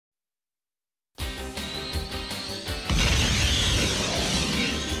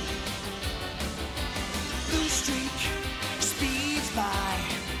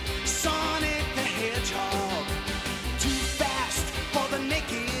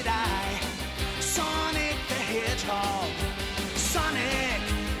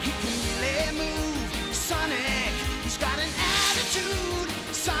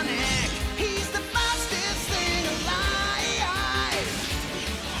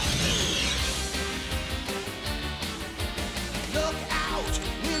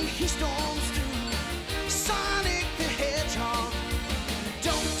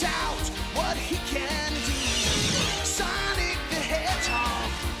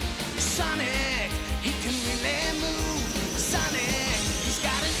Sonic, he can really move. Sonic, he's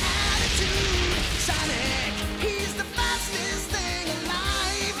got an attitude. Sonic, he's the fastest thing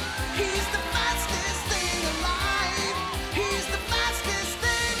alive. He's the fastest thing alive. He's the fastest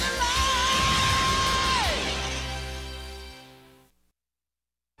thing alive.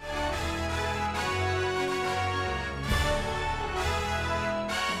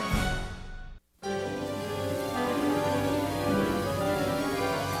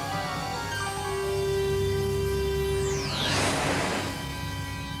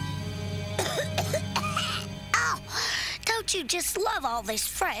 Don't you just love all this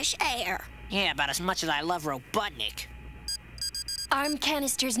fresh air? Yeah, about as much as I love Robotnik. Arm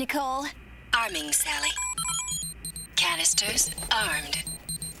canisters, Nicole. Arming, Sally. Canisters armed.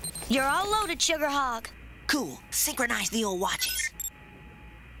 You're all loaded, Sugar Hog. Cool. Synchronize the old watches.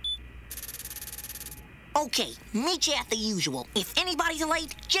 Okay, meet you at the usual. If anybody's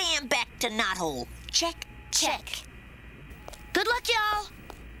late, jam back to Knothole. Check? Check. Good luck, y'all.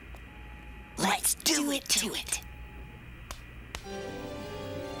 Let's do it to it.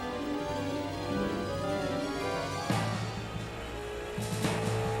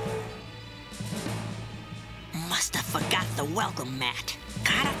 Must have forgot the welcome mat.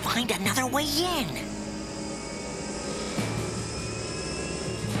 Gotta find another way in.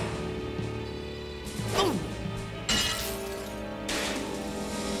 Ooh.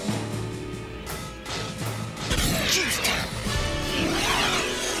 Juice time.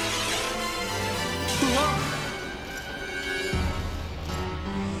 Whoa.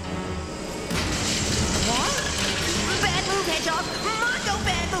 What? Bad move, Hedgehog. Mondo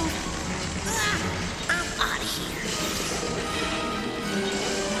bad move. I'm out of here.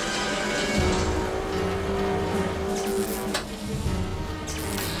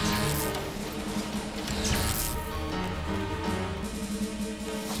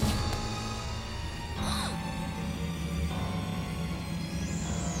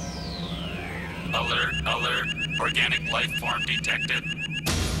 Alert, alert. Organic life form detected.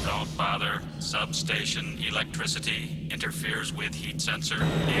 Don't bother. Substation electricity interferes with heat sensor.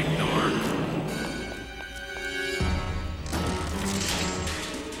 Ignore.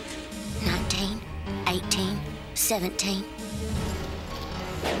 19, 18, 17.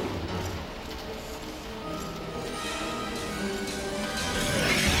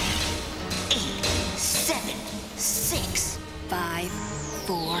 Seven, 6, 5,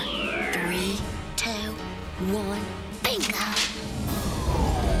 4, 3, 2, 1. Bingo!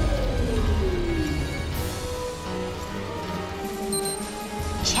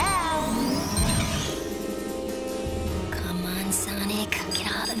 Ciao! Come on, Sonic. Get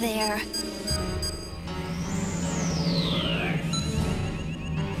out of there.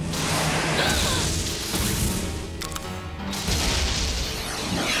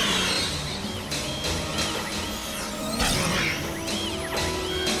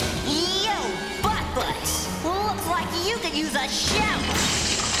 Looks like you could use a shout.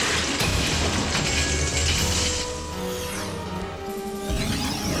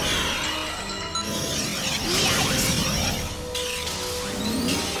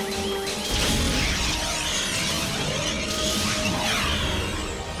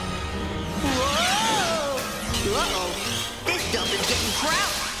 Whoa! Uh-oh. This dump is getting crowded.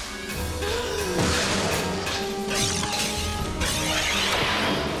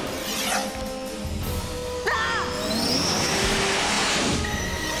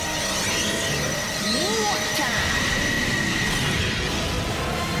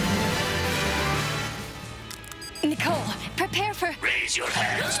 Nicole, prepare for... Raise your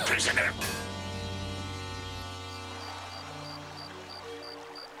hands, prisoner.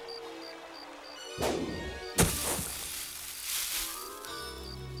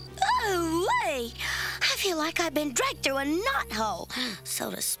 Oh, wait! I feel like I've been dragged through a knothole, so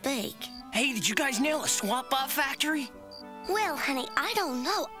to speak. Hey, did you guys nail a swamp bot factory? Well, honey, I don't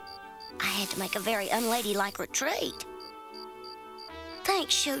know. I had to make a very unladylike retreat.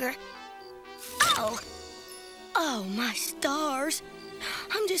 Thanks, Sugar. Oh! Oh, my stars.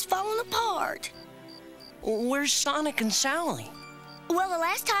 I'm just falling apart. Where's Sonic and Sally? Well, the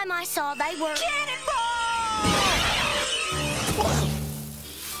last time I saw, they were... Cannonball!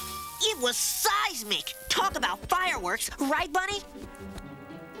 It was seismic. Talk about fireworks, right, Bunny?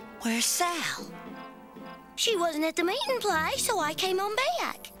 Where's Sal? She wasn't at the meeting place, so I came on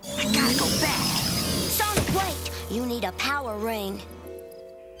back. I gotta go back. Sonic, wait. You need a power ring.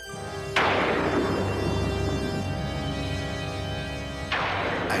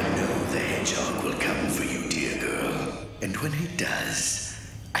 I know the Hedgehog will come for you, dear girl. And when he does,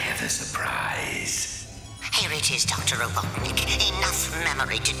 I have a surprise. Here it is, Dr. Robotnik. Enough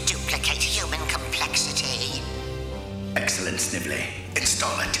memory to duplicate human complexity. Excellent, Snively.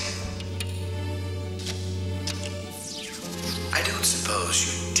 Install it. I don't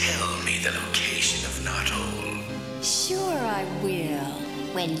suppose you'd tell me the location of Knothole. Sure I will,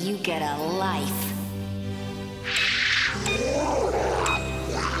 when you get a life.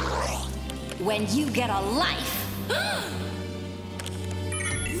 When you get a life.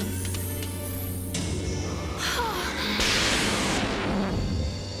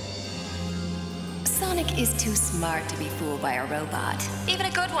 Sonic is too smart to be fooled by a robot, even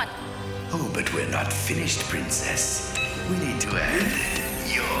a good one. Oh, but we're not finished, Princess. We need to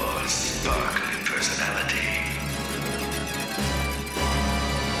add your sparkling personality.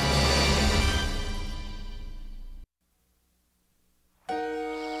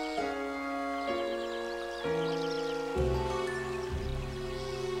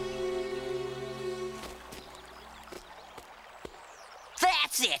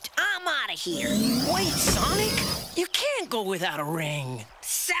 That's it. I'm out of here. Wait, Sonic! You can't go without a ring.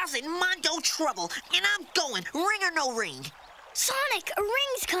 Sal's in mondo trouble, and I'm going, ring or no ring. Sonic, a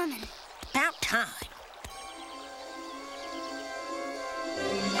ring's coming. About time.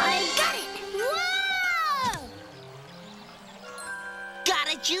 I got it. Whoa! Got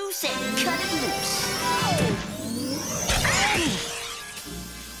a juice and cut it loose.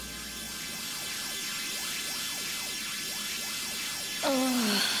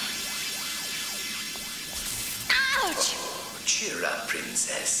 Ouch! Cheer up,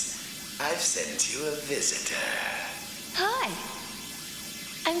 Princess. I've sent you a visitor. Hi.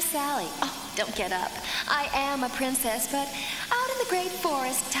 I'm Sally. Oh, don't get up. I am a princess, but out in the great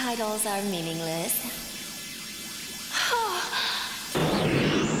forest, titles are meaningless. Huh?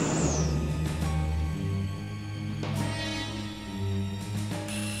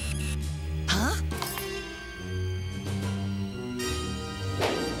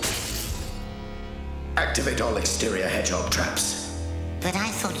 Activate all exterior Hedgehog traps. But I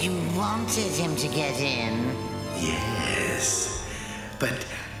thought you wanted him to get in. Yes, but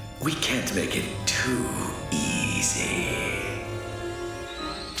we can't make it too easy.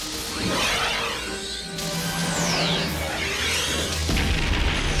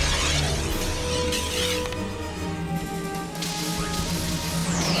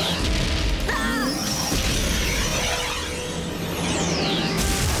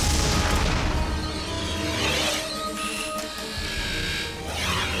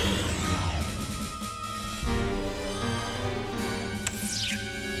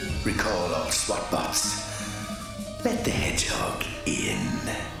 Recall all SWAT bots. Let the Hedgehog in.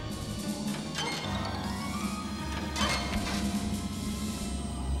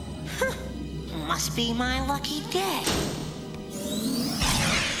 Must be my lucky day.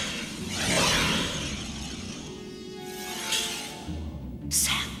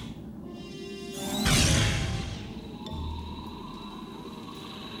 Sal.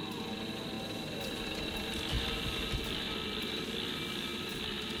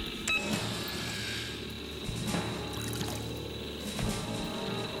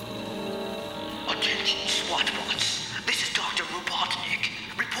 Attention, SWAT bots. This is Dr. Robotnik.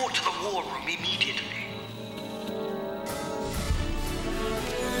 Report to the war room immediately.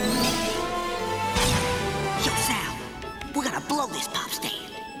 Yo, Sal, we're gonna blow this pop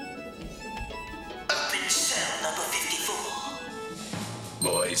stand. Open cell number 54.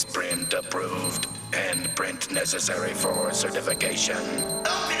 Voice print approved. And print necessary for certification. Open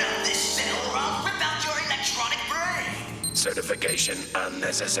up this cell or I'll rip out your electronic brain. Certification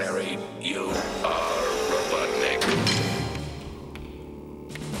unnecessary. You are Robotnik.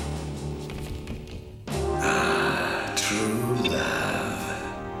 True love.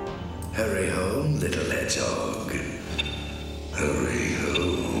 Hurry home, little Hedgehog. Hurry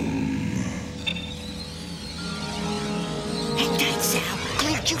home. Hang tight, Sal.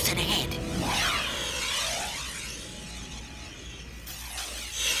 Clear juice in ahead.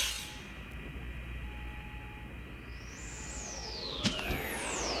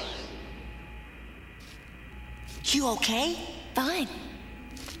 You okay? Fine.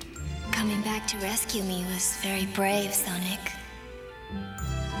 Coming back to rescue me was very brave, Sonic.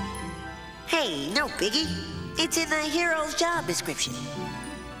 Hey, no biggie. It's in the hero's job description.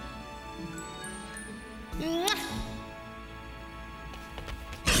 Mwah!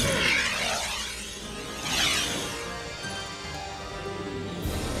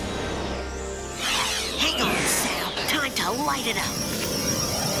 Hang on, Sal. Time to light it up.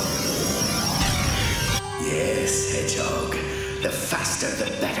 Yes, Hedgehog. The faster, the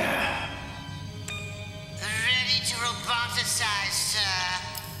better. Ready to roboticize, sir.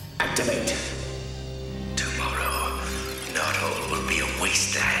 Activate. To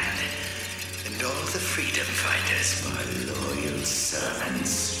freedom fighters, my loyal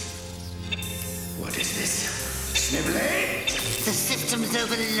servants. What is this? Snively? The system's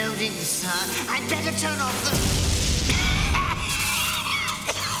overloading, sir. I'd better turn off the...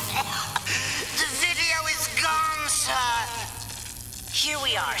 The video is gone, sir. Here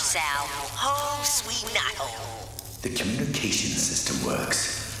we are, Sal. Home sweet Knothole. The communication system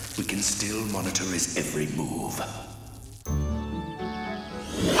works. We can still monitor his every move.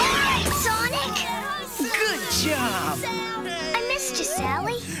 Sonic! Good job! I missed you,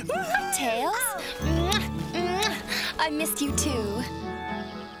 Sally. Tails? I missed you too.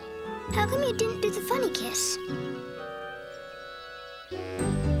 How come you didn't do the funny kiss?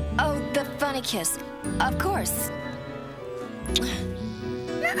 Oh, the funny kiss. Of course.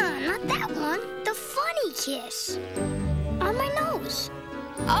 Nuh-uh, not that one. The funny kiss. On my nose.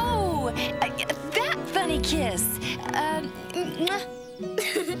 Oh, that funny kiss.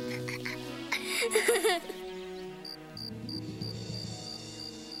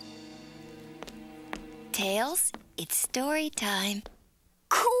 Tails, it's story time.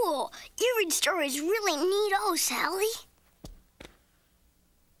 Cool. You read stories really neato, Sally.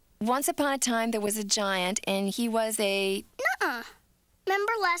 Once upon a time, there was a giant, and he was a... Nuh-uh.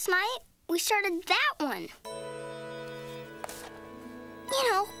 Remember last night? We started that one.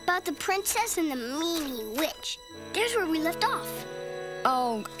 You know, about the princess and the meanie witch. There's where we left off.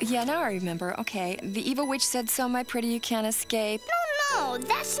 Oh, yeah, now I remember. Okay. The evil witch said, "So, my pretty, you can't escape." No,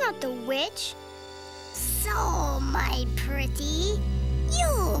 that's not the witch. So, my pretty,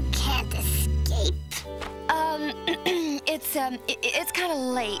 you can't escape. It's kind of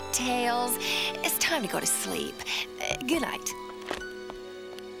late, Tails. It's time to go to sleep. Good night.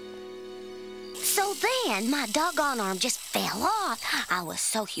 So then, my doggone arm just fell off. I was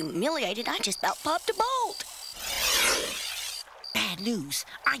so humiliated, I just about popped a bolt. Bad news.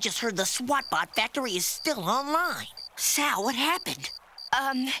 I just heard the SWATbot factory is still online. Sal, what happened?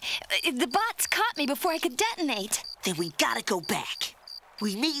 The bots caught me before I could detonate. Then we gotta go back.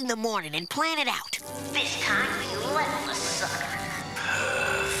 We meet in the morning and plan it out. This time we level the sucker.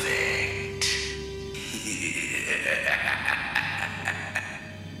 Perfect.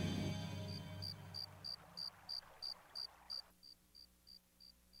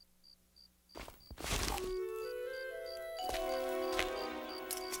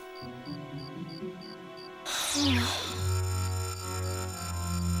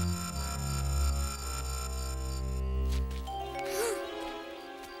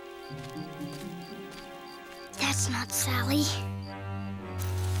 That's not Sally.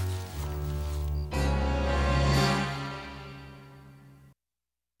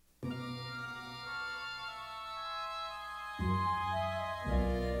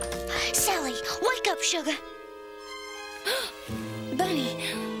 Sally, wake up, sugar. Bunny,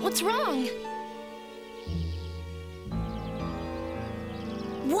 what's wrong?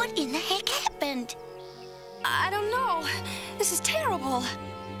 What in the heck happened? I don't know. This is terrible.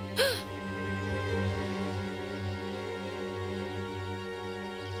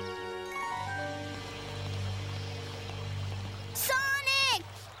 Sonic!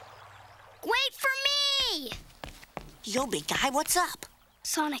 Wait for me! Yo, big guy, what's up?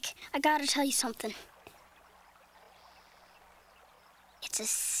 Sonic, I gotta tell you something. It's a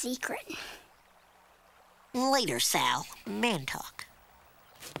secret. Later, Sal. Man talk.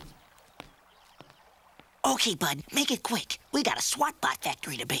 Okay, bud, make it quick. We got a SWATbot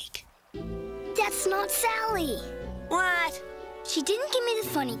factory to bake. That's not Sally. What? She didn't give me the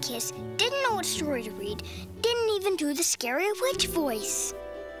funny kiss, didn't know what story to read, didn't even do the scary witch voice.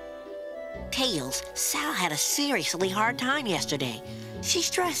 Tails, Sal had a seriously hard time yesterday. She's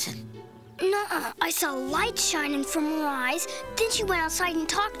stressing. Nuh-uh. I saw lights shining from her eyes, then she went outside and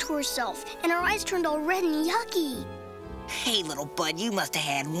talked to herself, and her eyes turned all red and yucky. Hey, little bud, you must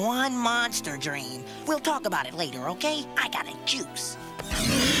have had one monster dream. We'll talk about it later, okay? I got a juice.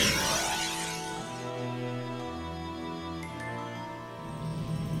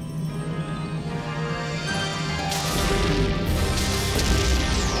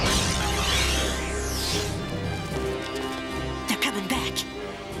 They're coming back.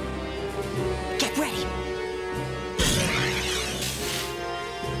 Get ready.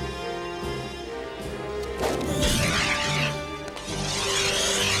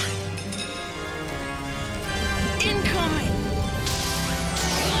 Incoming!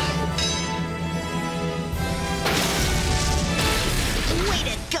 Way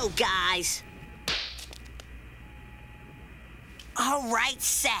to go, guys. All right,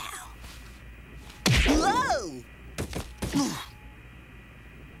 Sal. Whoa!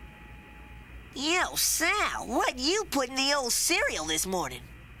 Yo, Sal, what you put in the old cereal this morning?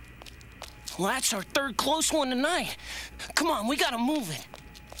 Well, that's our third close one tonight. Come on, we gotta move it.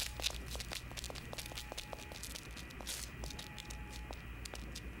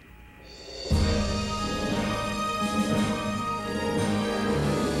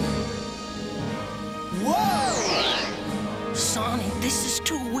 Whoa! Sonic, this is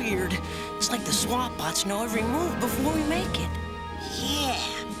too weird. It's like the swap bots know every move before we make it. Yeah,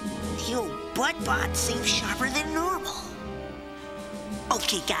 the old butt bot seems sharper than normal.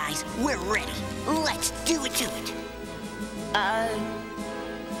 Okay, guys, we're ready. Let's do it to it.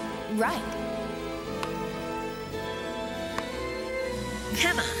 Right.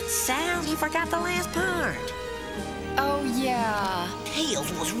 Come on, Sal, you forgot the last part. Oh, yeah.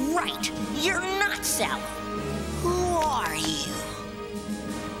 Tails was right. You're not Sal. Who are you?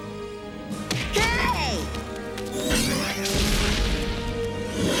 Hey!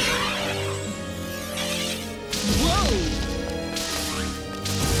 Whoa!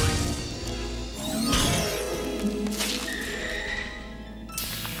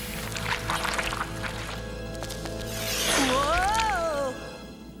 Whoa!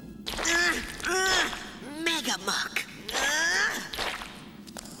 Mega Muck.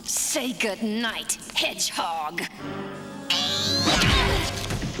 Say goodnight, Hedgehog.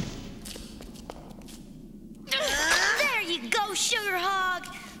 There you go, Sugar Hog.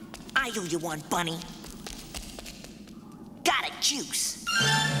 I owe you one, Bunny. Got a juice.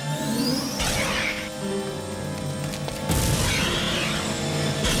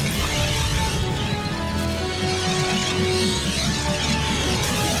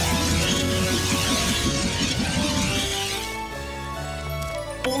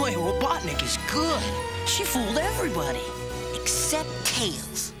 Boy, Robotnik is good. She fooled everybody. Except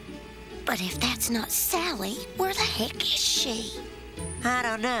Tails. But if that's not Sally, where the heck is she? I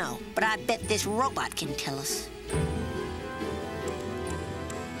don't know, but I bet this robot can tell us.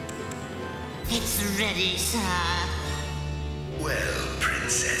 It's ready, sir. Well,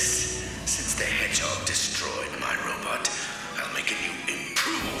 Princess, since the Hedgehog destroyed my robot, I'll make a new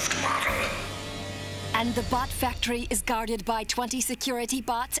improved model. And the bot factory is guarded by 20 security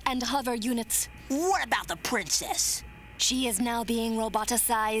bots and hover units. What about the princess? She is now being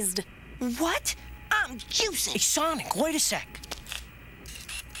roboti-sized. What? I'm juicing. Hey, Sonic, wait a sec.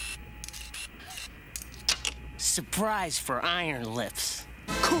 Surprise for Iron Lips.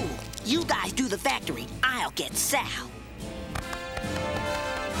 Cool. You guys do the factory. I'll get Sal.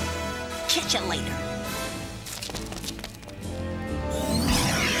 Catch you later.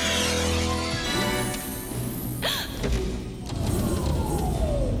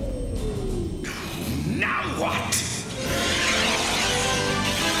 Now what?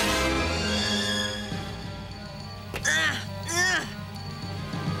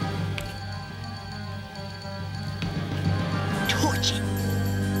 Torch it.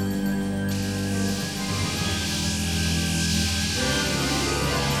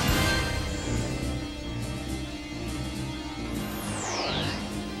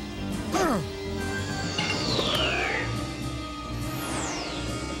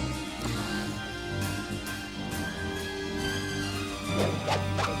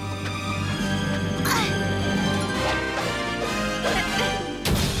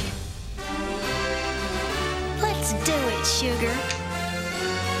 Let's do it, Sugar.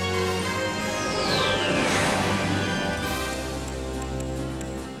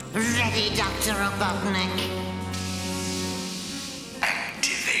 Ready, Dr. Robotnik.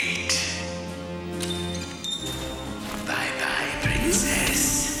 Activate. Bye-bye,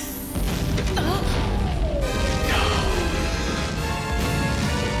 Princess.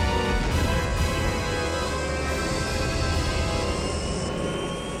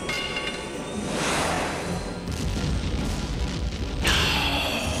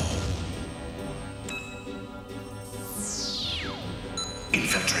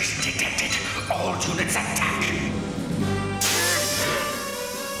 Infiltration detected. All units attack.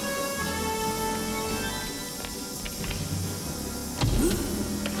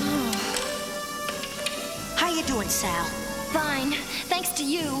 How you doing, Sal? Fine, thanks to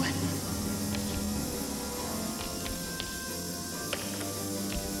you.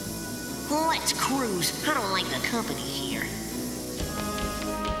 Let's cruise. I don't like the company here.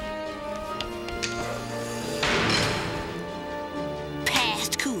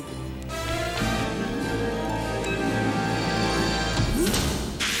 Past cool.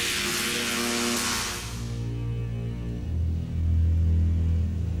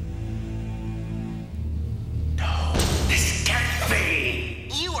 No, this can't be.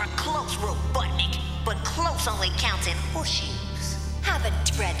 You are close, Robotnik, but close only counts in horseshoes. Have a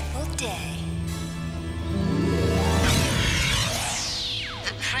dreadful day.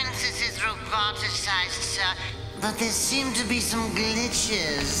 The princess's robot roboti-sized, sir. But there seem to be some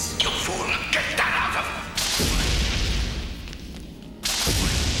glitches. You fool! Get that out of...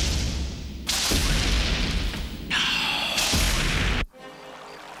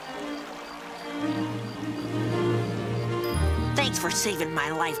 Thanks for saving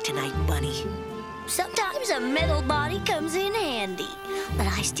my life tonight, Bunny. Sometimes a metal body comes in handy. But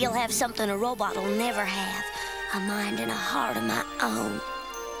I still have something a robot will never have. A mind and a heart of my own.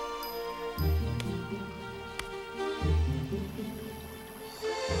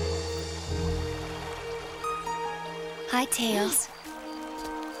 Hi, Tails.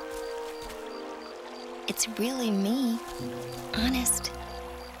 It's really me. Honest.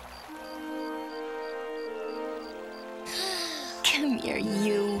 Come here,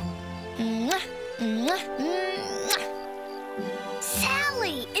 you. Mwah, mwah, mwah.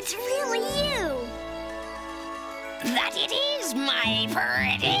 Sally, it's really you. That it is, my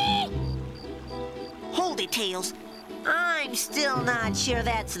pretty! Hold it, Tails. I'm still not sure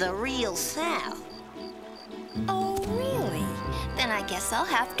that's the real Sal. Oh, really? Then I guess I'll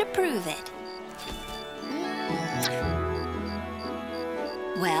have to prove it.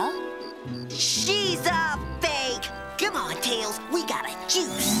 Well? She's a fake! Come on, Tails, we gotta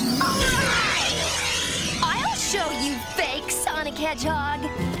juice. I'll show you, fake Sonic Hedgehog.